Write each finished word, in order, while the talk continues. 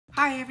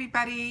Hi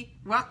everybody,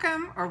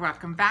 welcome or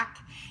welcome back.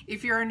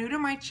 If you're new to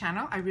my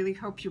channel, I really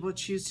hope you will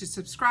choose to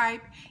subscribe.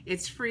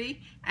 It's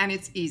free and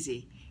it's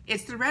easy.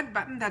 It's the red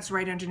button that's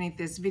right underneath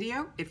this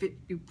video.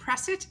 You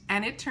press it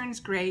and it turns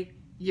gray,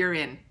 you're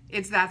in.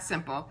 It's that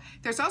simple.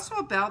 There's also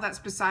a bell that's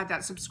beside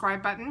that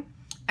subscribe button,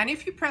 and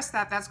if you press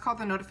that, that's called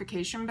the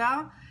notification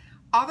bell.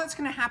 All that's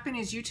going to happen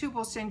is YouTube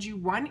will send you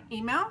one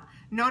email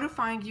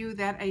notifying you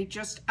that I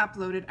just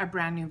uploaded a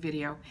brand new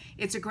video.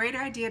 It's a great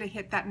idea to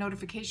hit that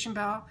notification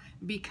bell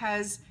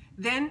because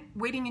then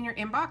waiting in your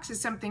inbox is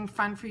something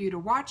fun for you to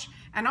watch.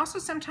 And also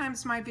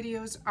sometimes my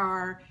videos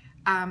are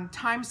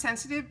time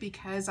sensitive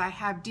because I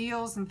have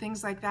deals and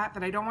things like that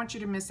that I don't want you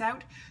to miss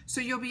out.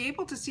 So you'll be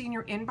able to see in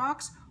your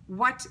inbox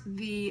what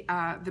the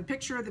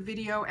picture of the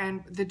video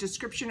and the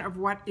description of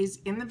what is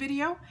in the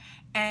video,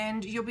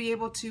 and you'll be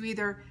able to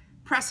either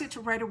press it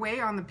right away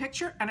on the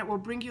picture and it will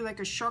bring you like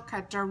a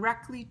shortcut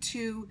directly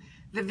to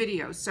the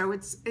video. So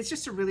it's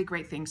just a really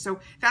great thing. So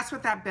that's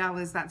what that bell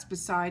is. That's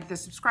beside the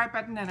subscribe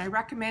button, and I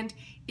recommend,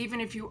 even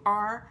if you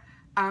are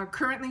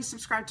currently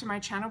subscribed to my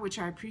channel, which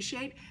I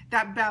appreciate,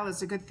 that bell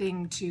is a good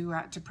thing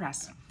to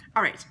press.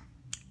 All right,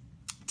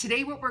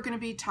 today what we're going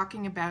to be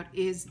talking about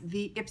is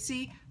the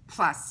IPSY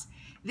Plus.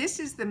 This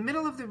is the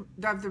middle of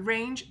the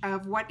range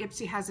of what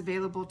IPSY has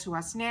available to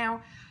us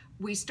now.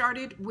 We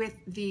started with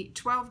the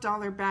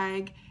 $12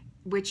 bag,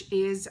 which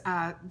is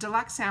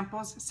deluxe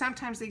samples.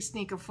 Sometimes they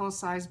sneak a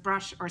full-size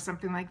brush or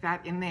something like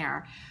that in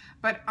there.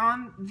 But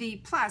on the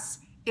Plus,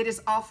 it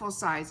is all full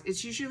size.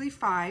 It's usually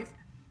 5,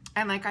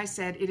 and like I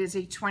said, it is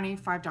a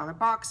 $25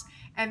 box.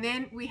 And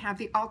then we have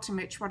the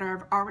Ultimate, what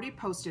I've already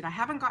posted. I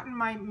haven't gotten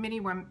my mini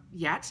one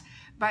yet,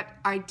 but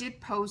I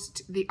did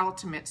post the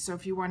Ultimate. So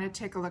if you want to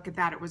take a look at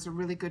that, it was a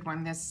really good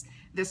one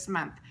this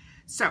month.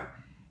 So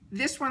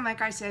this one,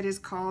 like I said, is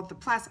called the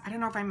Plus. I don't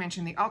know if I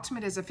mentioned the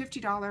Ultimate is a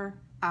 $50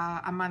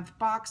 a month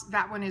box.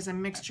 That one is a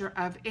mixture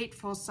of 8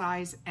 full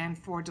size and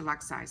 4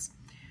 deluxe size.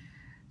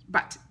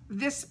 But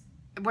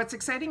what's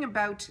exciting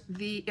about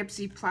the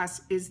IPSY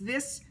Plus is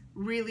this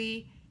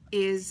really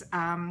is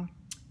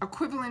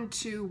equivalent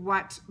to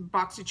what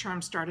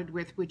BoxyCharm started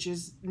with, which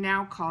is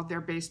now called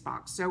their base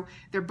box. So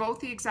they're both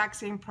the exact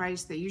same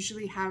price. They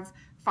usually have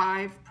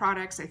 5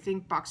 products. I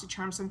think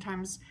BoxyCharm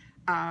sometimes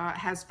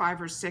has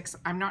 5 or 6,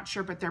 I'm not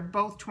sure, but they're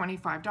both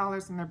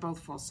 $25 and they're both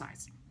full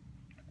size.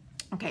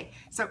 Okay,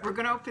 so we're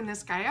going to open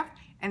this guy up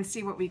and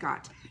see what we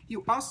got.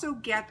 You also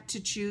get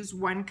to choose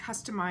one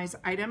customized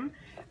item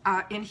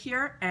in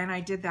here, and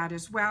I did that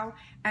as well.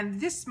 And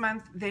this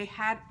month they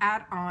had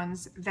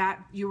add-ons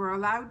that you were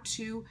allowed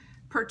to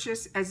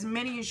purchase as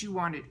many as you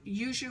wanted.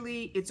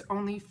 Usually it's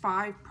only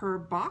 5 per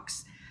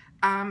box.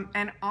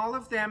 And all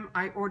of them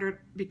I ordered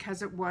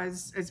because it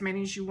was as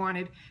many as you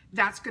wanted.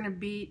 That's going to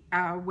be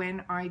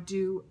when I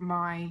do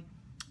my,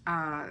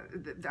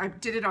 I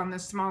did it on the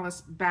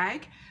smallest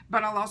bag,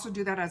 but I'll also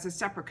do that as a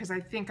separate because I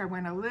think I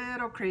went a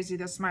little crazy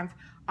this month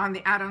on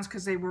the add-ons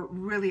because they were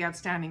really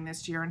outstanding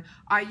this year. And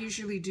I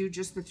usually do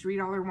just the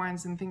 $3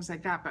 ones and things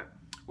like that, but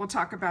we'll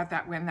talk about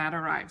that when that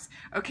arrives.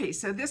 Okay,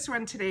 so this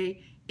one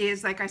today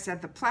is, like I said,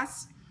 the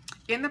Plus.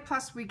 In the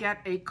Plus, we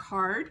get a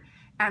card.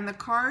 And the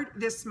card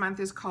this month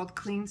is called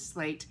Clean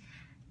Slate.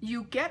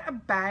 You get a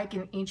bag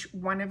in each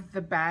one of the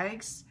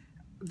bags.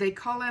 They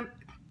call them,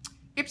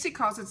 IPSY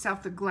calls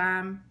itself the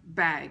Glam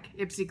bag,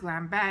 IPSY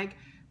Glam bag,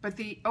 but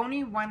the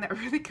only one that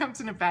really comes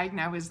in a bag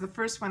now is the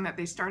first one that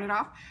they started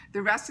off.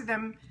 The rest of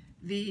them,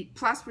 the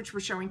Plus, which we're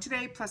showing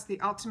today, plus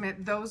the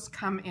Ultimate, those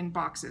come in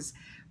boxes.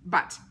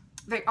 But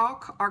they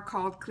all are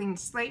called Clean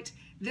Slate.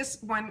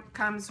 This one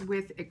comes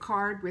with a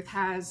card which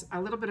has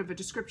a little bit of a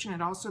description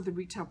and also the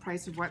retail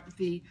price of what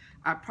the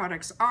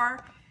products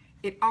are.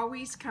 It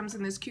always comes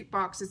in this cute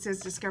box. It says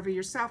discover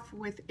yourself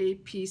with a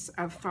piece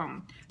of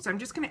foam. So I'm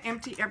just going to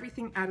empty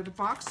everything out of the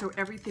box so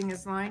everything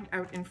is lined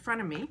out in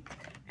front of me,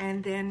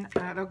 and then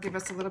that'll give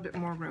us a little bit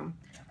more room.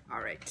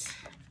 All right,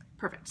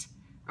 perfect.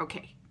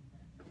 Okay,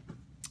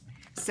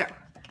 so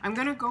I'm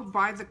going to go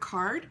by the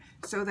card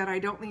so that I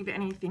don't leave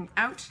anything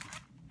out,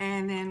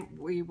 and then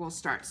we will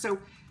start. So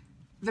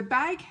the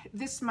bag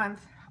this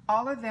month,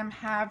 all of them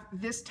have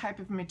this type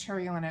of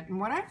material in it.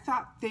 And what I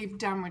thought they've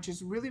done, which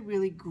is really,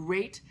 really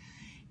great,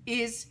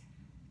 is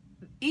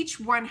each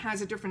one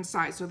has a different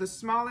size. So the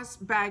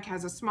smallest bag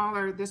has a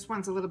smaller, this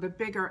one's a little bit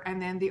bigger, and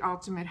then the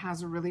Ultimate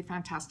has a really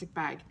fantastic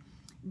bag.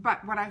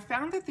 But what I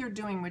found that they're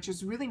doing, which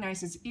is really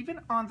nice, is even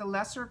on the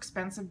lesser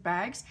expensive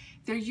bags,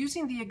 they're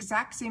using the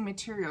exact same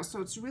material. So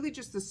it's really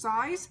just the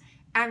size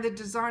and the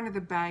design of the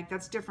bag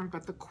that's different,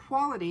 but the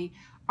quality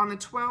on the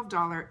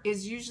 $12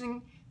 is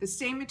using the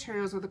same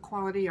materials or the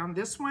quality on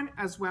this one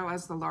as well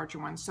as the larger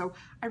one. So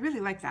I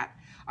really like that.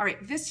 All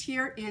right, this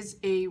here is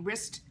a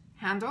wrist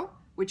handle,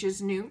 which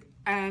is new.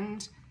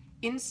 And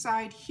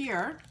inside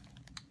here,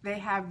 they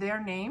have their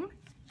name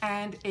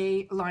and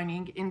a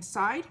lining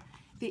inside.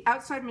 The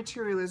outside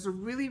material is a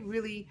really,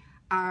 really,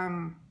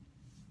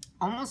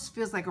 almost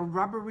feels like a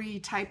rubbery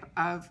type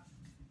of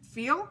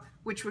feel,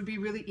 which would be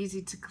really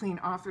easy to clean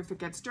off if it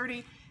gets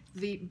dirty.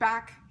 The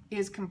back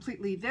is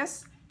completely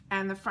this,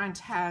 and the front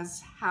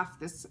has half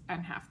this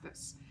and half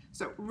this.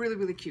 So really,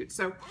 really cute.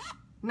 So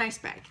nice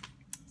bag.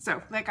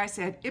 So like I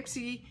said,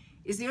 IPSY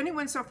is the only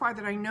one so far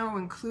that I know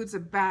includes a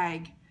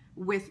bag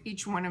with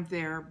each one of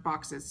their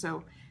boxes.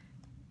 So,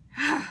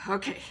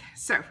 okay,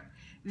 so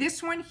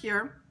this one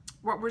here,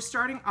 what we're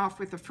starting off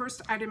with, the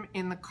first item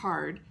in the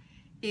card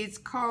is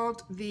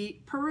called the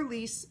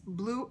Purlisse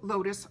Blue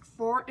Lotus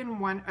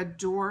 4-in-1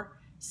 Adore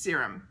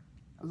Serum.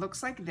 It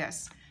looks like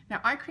this. Now,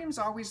 eye creams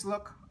always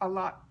look a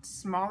lot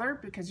smaller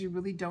because you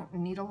really don't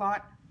need a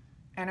lot.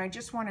 And I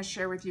just want to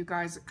share with you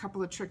guys a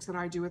couple of tricks that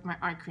I do with my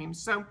eye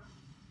creams. So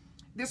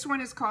this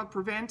one is called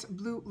Prevent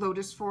Blue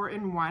Lotus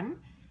 4-in-1,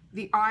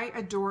 the Eye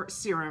Adore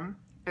Serum.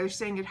 They're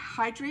saying it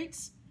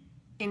hydrates,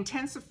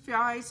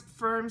 intensifies,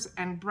 firms,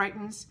 and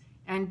brightens,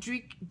 and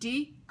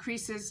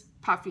decreases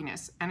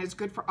puffiness. And it's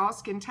good for all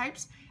skin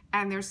types.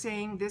 And they're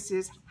saying this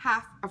is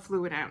half a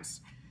fluid ounce.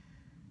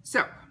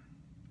 So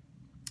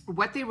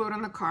what they wrote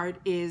on the card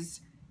is,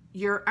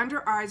 your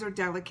under eyes are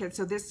delicate,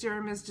 so this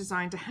serum is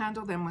designed to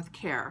handle them with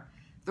care.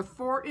 The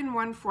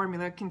 4-in-1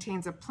 formula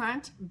contains a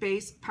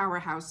plant-based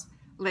powerhouse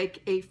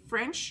like a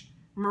French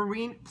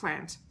marine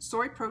plant,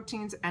 soy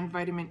proteins, and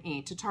vitamin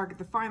E to target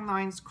the fine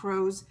lines,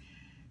 crow's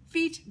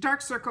feet,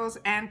 dark circles,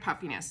 and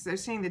puffiness. They're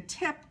saying the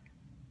tip,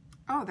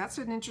 oh, that's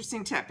an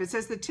interesting tip. It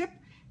says the tip,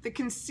 the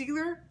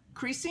concealer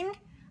creasing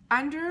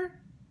under,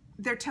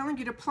 they're telling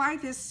you to apply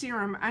this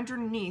serum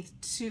underneath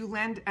to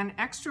lend an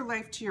extra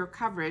life to your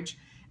coverage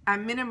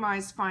and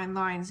minimize fine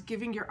lines,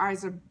 giving your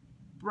eyes a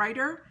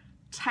brighter,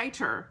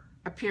 tighter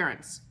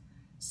appearance.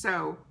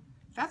 So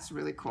that's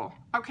really cool.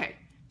 Okay,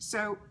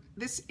 so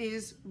this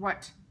is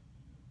what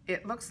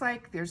it looks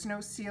like. There's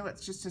no seal,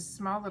 it's just a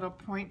small little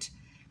point.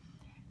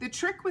 The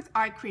trick with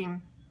eye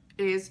cream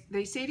is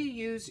they say to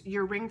use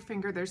your ring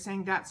finger. They're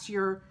saying that's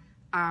your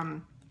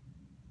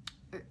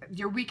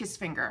weakest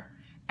finger.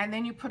 And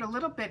then you put a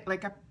little bit,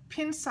 like a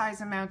pin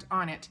size amount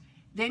on it.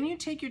 Then you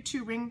take your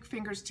two ring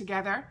fingers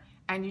together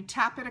and you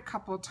tap it a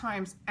couple of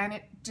times and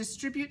it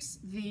distributes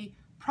the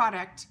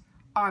product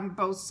on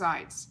both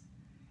sides.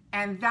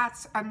 And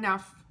that's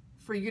enough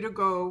for you to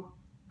go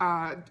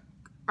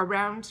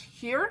around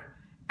here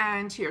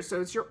and here.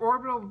 So it's your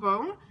orbital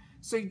bone.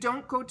 So you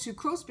don't go too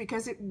close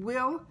because it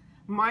will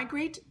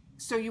migrate.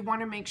 So you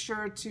want to make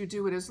sure to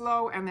do it as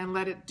low and then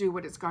let it do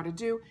what it's got to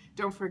do.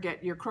 Don't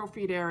forget your crow's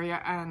feet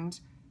area, and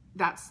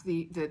that's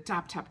the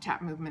tap, tap,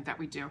 tap movement that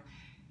we do.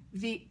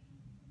 The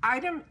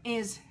item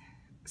is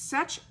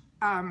such,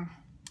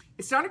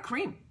 it's not a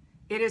cream.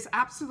 It is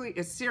absolutely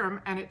a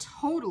serum, and it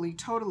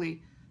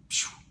totally,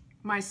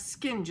 my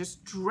skin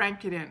just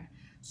drank it in.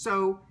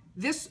 So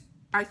this,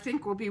 I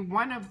think, will be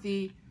one of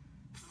the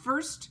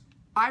first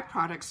eye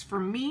products for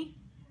me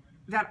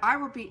that I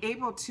will be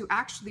able to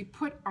actually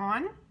put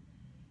on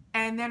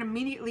and then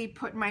immediately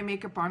put my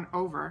makeup on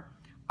over.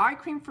 Eye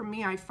cream for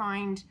me, I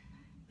find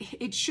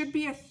it should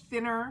be a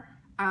thinner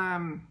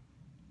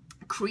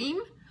cream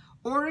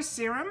or a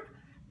serum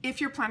if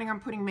you're planning on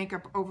putting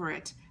makeup over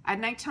it. At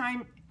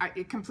nighttime,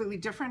 it's completely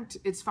different.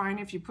 It's fine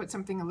if you put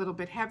something a little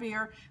bit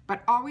heavier,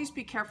 but always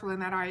be careful in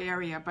that eye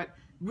area. But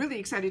really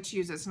excited to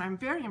use this, and I'm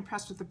very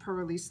impressed with the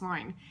Purlisse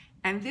line.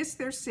 And this,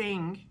 they're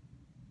saying,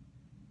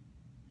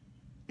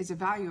 is a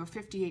value of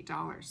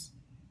 $58.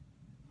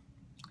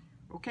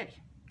 Okay.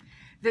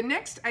 The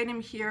next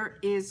item here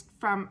is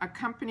from a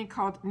company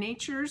called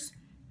Nature's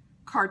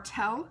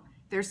Cartel.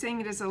 They're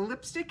saying it is a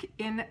lipstick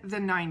in the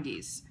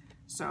 90s.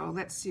 So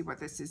let's see what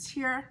this is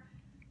here.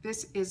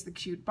 This is the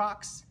cute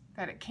box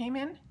that it came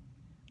in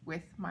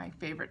with my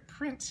favorite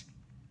print.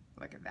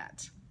 Look at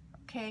that.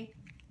 Okay,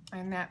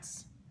 and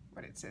that's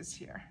what it says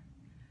here.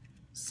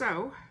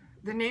 So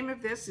the name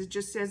of this is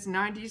just says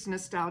 90s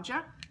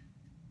Nostalgia.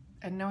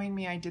 And knowing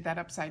me, I did that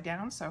upside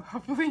down, so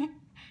hopefully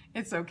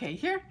it's okay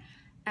here.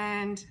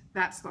 And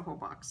that's the whole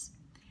box.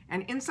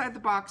 And inside the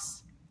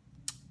box,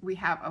 we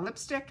have a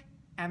lipstick,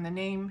 and the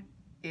name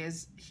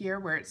is here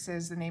where it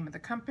says the name of the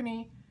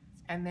company.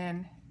 And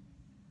then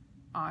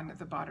on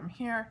the bottom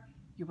here,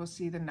 you will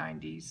see the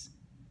 90s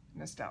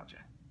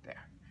Nostalgia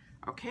there.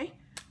 Okay,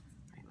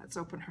 all right, let's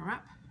open her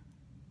up.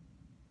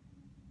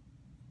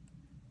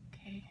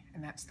 Okay,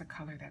 and that's the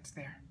color that's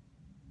there.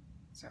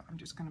 So I'm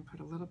just gonna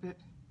put a little bit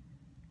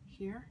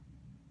here.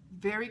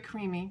 Very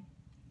creamy.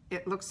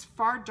 It looks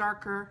far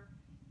darker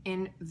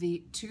in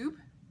the tube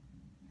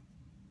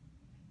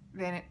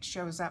than it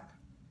shows up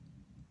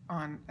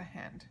on the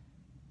hand.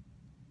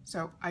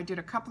 So I did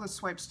a couple of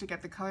swipes to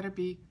get the color to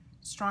be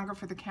stronger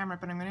for the camera,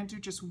 but I'm going to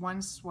do just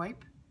one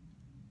swipe.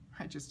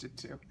 I just did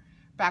two,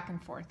 back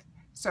and forth.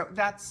 So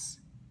that's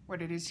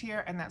what it is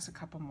here, and that's a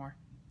couple more.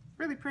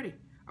 Really pretty.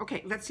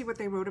 Okay, let's see what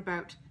they wrote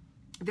about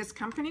this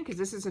company, because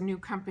this is a new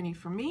company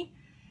for me.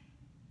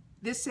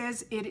 This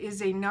says it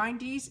is a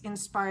 90s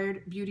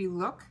inspired beauty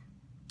look,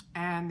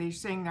 and they're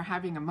saying they're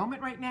having a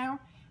moment right now,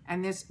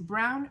 and this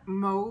brown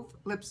mauve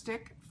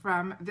lipstick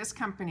from this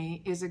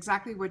company is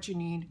exactly what you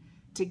need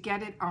to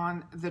get it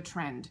on the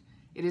trend.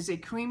 It is a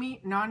creamy,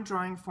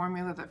 non-drying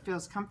formula that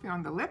feels comfy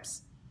on the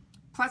lips,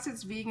 plus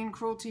it's vegan,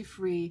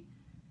 cruelty-free,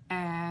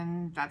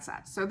 And that's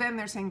that. So then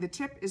they're saying the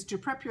tip is to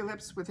prep your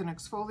lips with an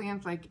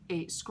exfoliant like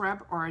a scrub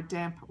or a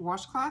damp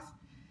washcloth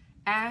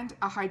and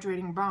a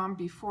hydrating balm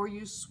before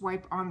you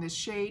swipe on this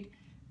shade,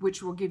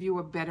 which will give you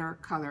a better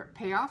color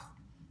payoff.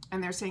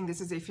 And they're saying this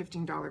is a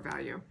 $15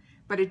 value,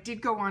 but it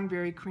did go on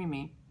very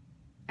creamy.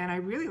 And I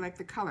really like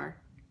the color.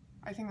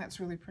 I think that's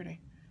really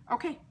pretty.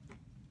 Okay,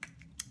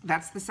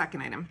 that's the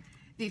second item.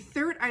 The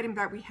third item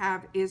that we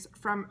have is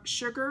from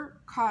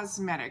Sugar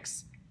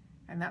Cosmetics,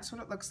 and that's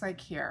what it looks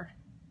like here.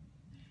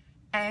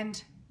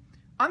 And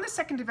on the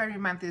 2nd of every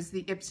month is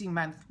the IPSY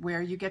month,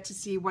 where you get to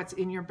see what's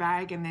in your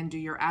bag and then do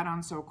your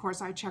add-ons. So of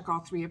course I check all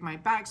 3 of my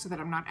bags so that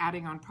I'm not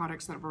adding on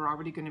products that were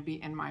already going to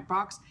be in my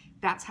box.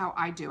 That's how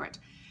I do it.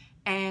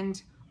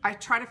 And I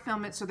try to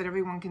film it so that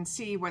everyone can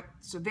see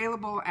what's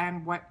available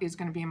and what is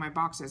going to be in my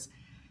boxes.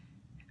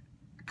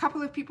 A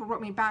couple of people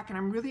wrote me back, and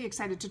I'm really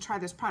excited to try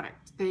this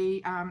product.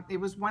 It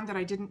was one that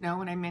I didn't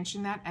know, and I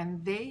mentioned that,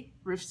 and they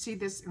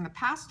received this in the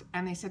past,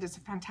 and they said it's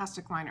a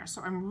fantastic liner.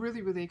 So I'm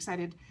really, really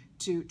excited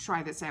to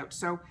try this out.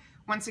 So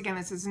once again,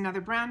 this is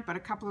another brand, but a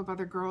couple of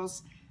other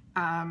girls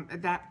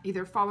that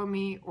either follow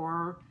me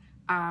or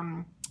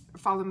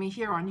follow me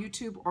here on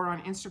YouTube or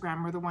on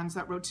Instagram were the ones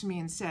that wrote to me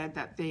and said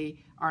that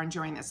they are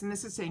enjoying this. And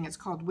this is saying it's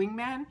called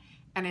Wingman,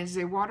 and it is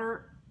a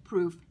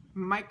waterproof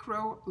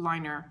micro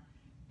liner.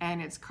 And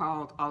it's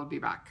called I'll Be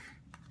Back.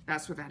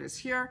 That's what that is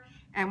here.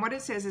 And what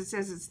it says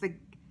it's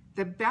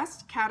the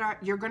best cat eye,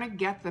 you're gonna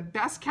get the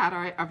best cat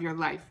eye of your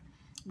life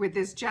with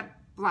this jet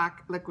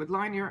black liquid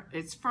liner.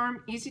 It's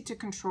firm, easy to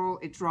control.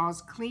 It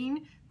draws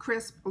clean,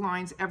 crisp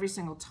lines every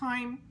single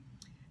time.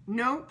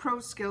 No pro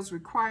skills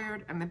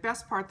required. And the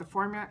best part, the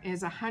formula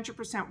is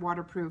 100%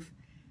 waterproof.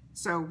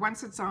 So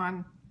once it's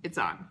on, it's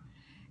on.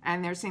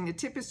 And they're saying the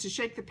tip is to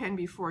shake the pen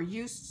before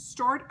use,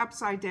 store it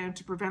upside down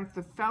to prevent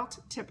the felt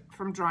tip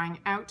from drying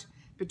out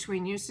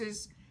between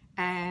uses,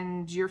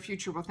 and your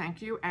future will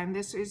thank you. And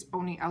this is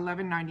only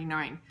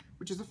 $11.99,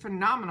 which is a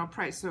phenomenal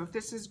price. So if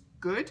this is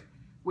good,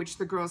 which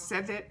the girls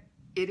said that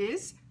it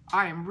is,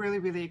 I am really,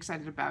 really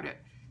excited about it.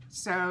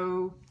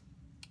 So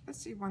let's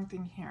see one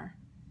thing here.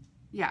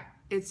 Yeah,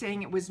 it's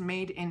saying it was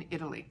made in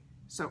Italy.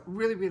 So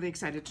really, really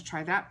excited to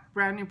try that.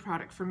 Brand new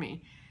product for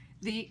me.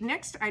 The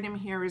next item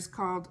here is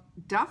called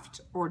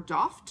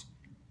Duft&Doft.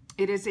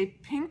 It is a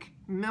pink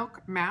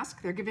milk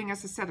mask. They're giving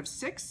us a set of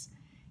 6.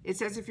 It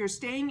says if you're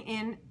staying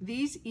in,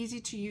 these easy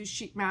to use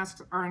sheet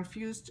masks are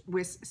infused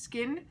with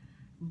skin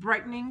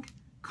brightening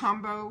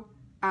combo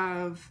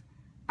of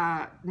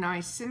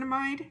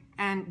niacinamide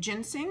and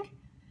ginseng.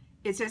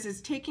 It says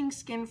it's taking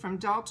skin from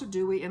dull to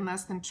dewy in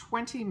less than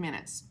 20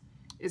 minutes.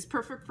 It's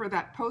perfect for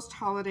that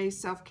post-holiday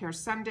self-care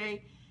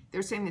Sunday.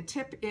 They're saying the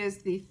tip is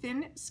the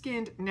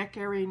thin-skinned neck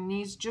area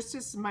needs just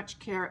as much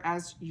care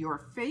as your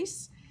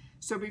face.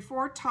 So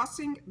before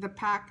tossing the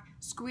pack,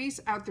 squeeze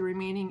out the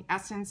remaining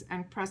essence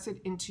and press it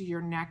into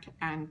your neck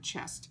and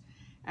chest.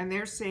 And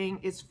they're saying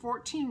it's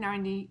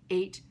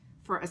 $14.98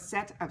 for a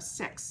set of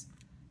 6.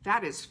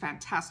 That is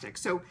fantastic.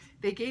 So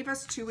they gave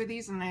us 2 of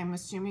these, and I'm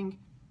assuming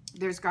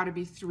there's got to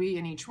be 3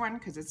 in each one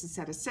because it's a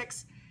set of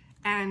 6.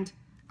 And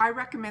I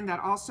recommend that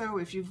also.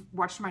 If you've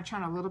watched my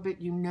channel a little bit,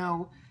 you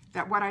know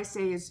that what I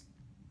say is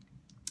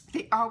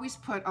they always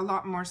put a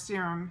lot more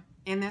serum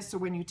in this. So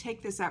when you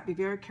take this out, be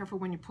very careful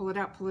when you pull it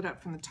out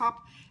from the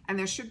top. And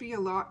there should be a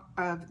lot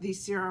of the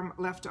serum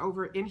left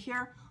over in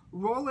here.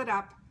 Roll it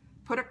up,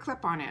 put a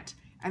clip on it,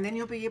 and then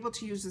you'll be able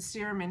to use the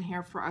serum in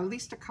here for at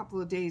least a couple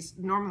of days.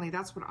 Normally,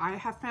 that's what I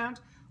have found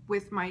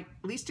with my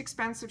least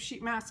expensive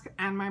sheet mask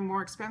and my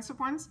more expensive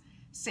ones.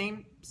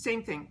 Same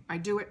thing. I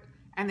do it,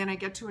 and then I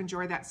get to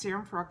enjoy that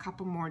serum for a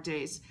couple more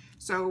days.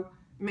 So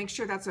make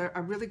sure that's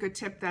a really good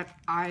tip that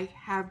I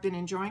have been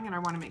enjoying, and I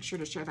want to make sure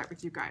to share that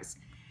with you guys.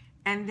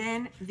 And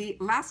then the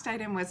last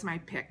item was my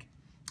pick,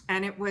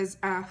 and it was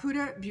a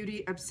Huda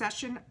Beauty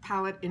Obsession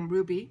palette in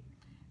Ruby.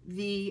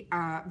 The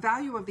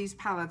value of these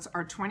palettes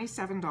are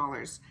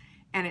 $27,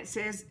 and it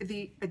says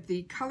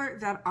the color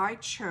that I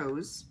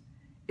chose,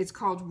 it's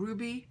called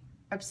Ruby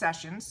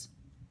Obsessions,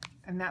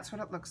 and that's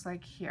what it looks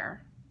like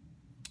here.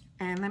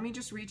 And let me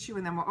just read to you,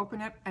 and then we'll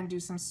open it and do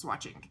some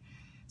swatching.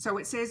 So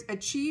it says,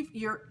 achieve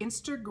your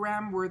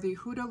Instagram-worthy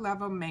Huda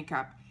level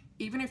makeup,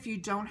 even if you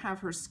don't have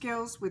her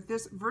skills. With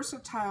this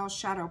versatile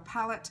shadow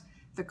palette,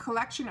 the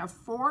collection of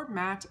 4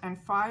 matte and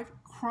 5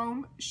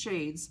 chrome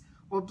shades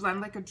will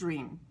blend like a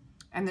dream.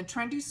 And the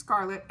trendy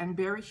scarlet and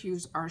berry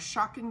hues are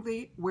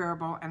shockingly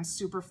wearable and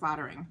super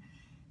flattering.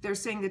 They're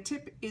saying the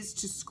tip is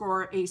to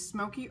score a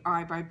smoky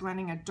eye by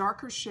blending a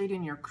darker shade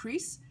in your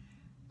crease,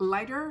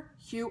 lighter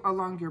hue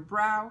along your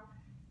brow,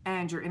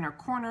 and your inner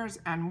corners,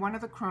 and one of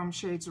the chrome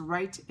shades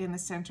right in the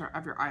center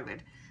of your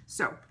eyelid.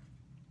 So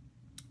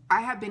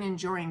I have been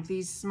enjoying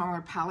these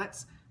smaller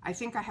palettes. I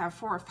think I have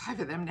 4 or 5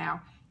 of them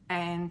now,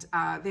 and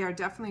they are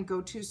definitely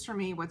go-tos for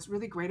me. What's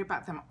really great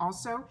about them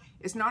also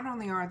is not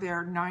only are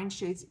there 9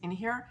 shades in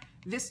here,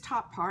 this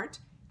top part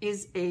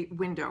is a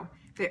window.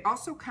 They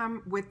also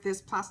come with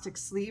this plastic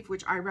sleeve,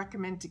 which I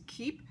recommend to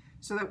keep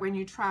so that when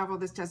you travel,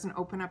 this doesn't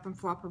open up and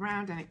flop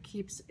around, and it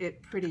keeps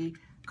it pretty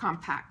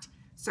compact.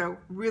 So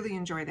really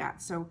enjoy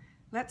that. So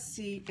let's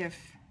see if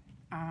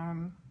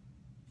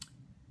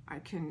I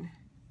can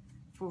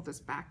fold this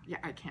back. Yeah,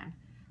 I can.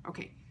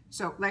 Okay,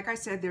 so like I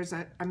said, there's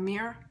a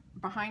mirror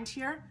behind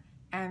here,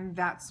 and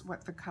that's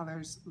what the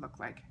colors look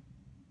like.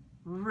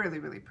 Really,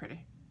 really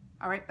pretty.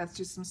 All right, let's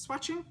do some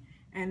swatching,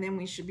 and then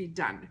we should be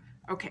done.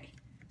 Okay,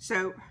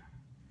 so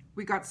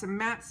we got some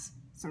mattes,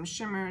 some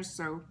shimmers,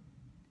 so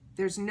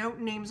there's no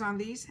names on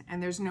these,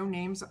 and there's no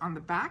names on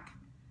the back.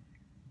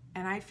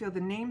 And I feel the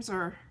names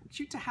are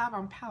cute to have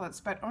on palettes,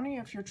 but only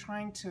if you're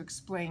trying to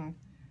explain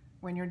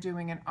when you're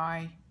doing an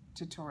eye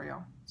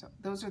tutorial. So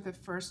those are the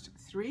first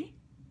three.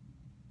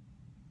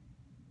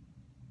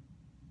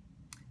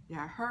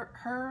 Yeah,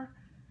 her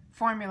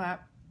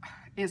formula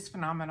is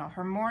phenomenal.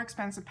 Her more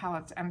expensive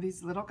palettes and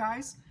these little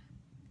guys,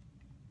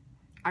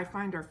 I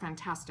find are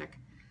fantastic.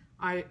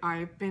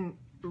 I've been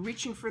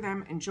reaching for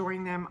them,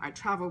 enjoying them. I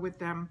travel with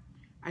them.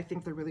 I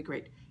think they're really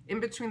great.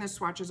 In between the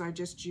swatches, I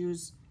just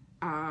use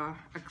a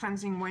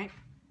cleansing wipe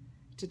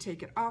to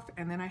take it off,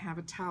 and then I have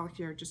a towel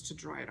here just to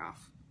dry it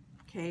off.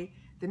 Okay,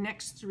 the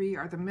next three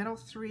are the middle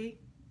three.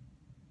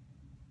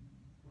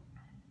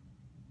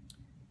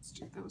 Let's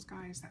do those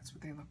guys. That's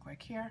what they look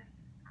like here.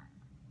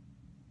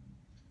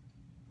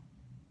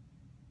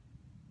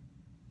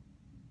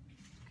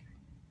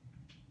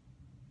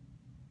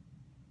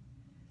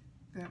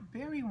 The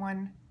berry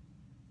one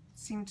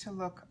seemed to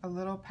look a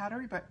little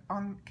powdery, but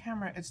on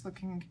camera it's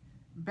looking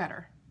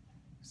better.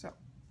 So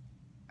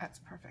that's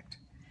perfect.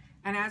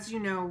 And as you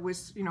know,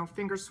 with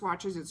finger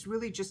swatches, it's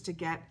really just to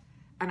get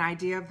an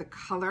idea of the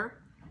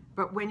color.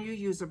 But when you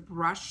use a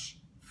brush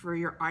for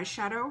your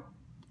eyeshadow,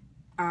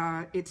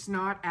 it's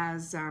not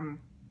as,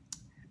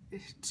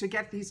 to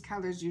get these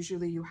colors,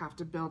 usually you have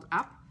to build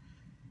up.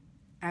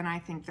 And I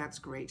think that's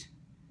great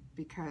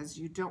because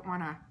you don't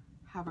want to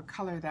have a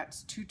color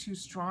that's too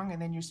strong and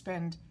then you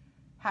spend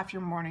half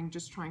your morning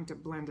just trying to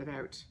blend it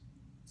out.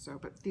 So,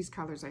 but these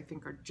colors I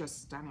think are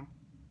just stunning.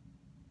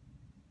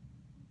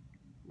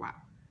 Wow.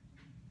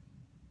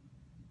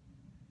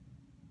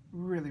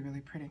 Really,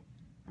 really pretty.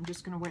 I'm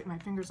just going to wipe my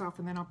fingers off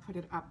and then I'll put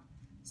it up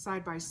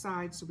side by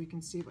side so we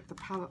can see what the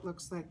palette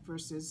looks like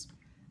versus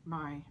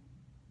my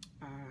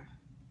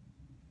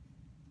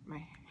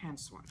my hand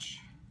swatch.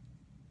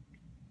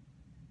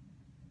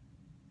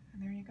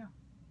 And there you go.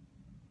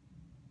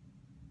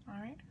 All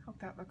right, hope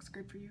that looks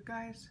good for you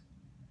guys.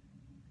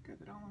 Get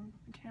it all on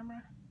the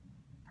camera.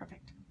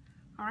 Perfect.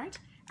 All right,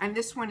 and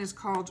this one is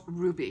called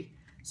Ruby.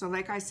 So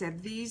like I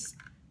said, these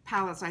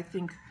palettes I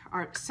think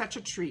are such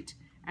a treat.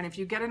 And if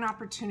you get an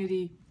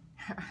opportunity,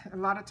 a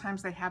lot of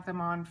times they have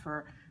them on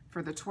for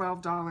the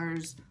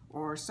 $12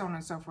 or so on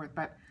and so forth,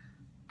 but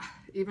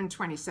even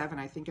 $27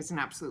 I think is an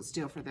absolute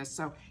steal for this.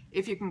 So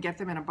if you can get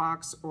them in a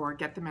box or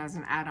get them as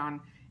an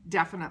add-on,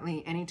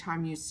 definitely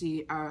anytime you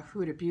see a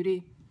Huda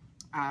Beauty,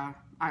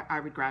 I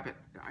would grab it.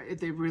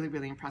 They really,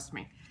 really impressed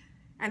me.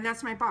 And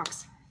that's my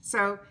box.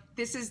 So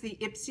this is the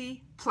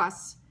IPSY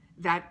Plus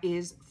that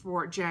is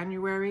for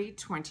January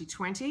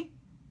 2020.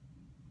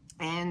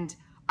 And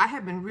I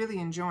have been really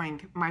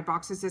enjoying my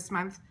boxes this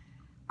month.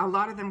 A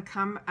lot of them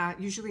come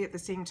usually at the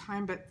same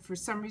time, but for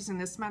some reason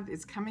this month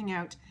it's coming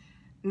out.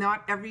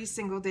 Not every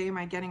single day am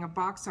I getting a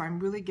box, so I'm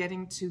really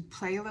getting to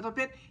play a little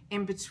bit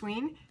in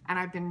between, and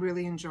I've been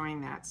really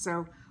enjoying that.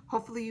 So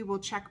hopefully you will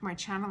check my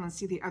channel and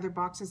see the other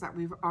boxes that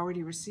we've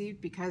already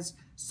received, because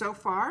so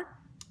far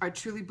I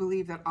truly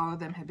believe that all of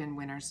them have been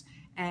winners,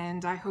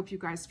 and I hope you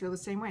guys feel the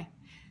same way.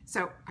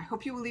 So I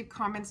hope you will leave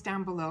comments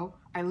down below.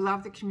 I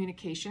love the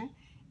communication,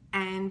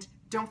 and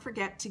don't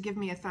forget to give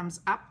me a thumbs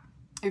up.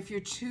 If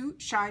you're too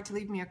shy to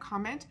leave me a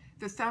comment,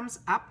 the thumbs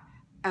up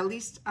at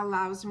least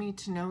allows me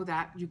to know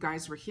that you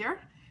guys were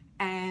here,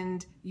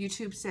 and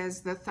YouTube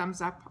says the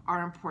thumbs up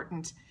are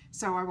important.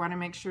 So I want to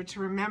make sure to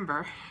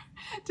remember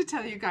to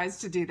tell you guys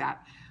to do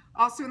that.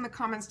 Also in the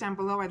comments down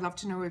below, I'd love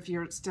to know if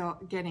you're still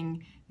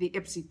getting the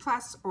IPSY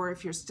Plus or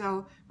if you're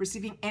still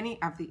receiving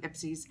any of the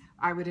IPSYs.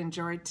 I would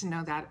enjoy to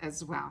know that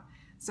as well.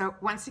 So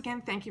once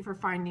again, thank you for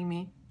finding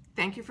me.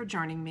 Thank you for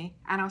joining me,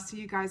 and I'll see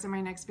you guys in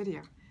my next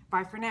video.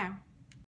 Bye for now.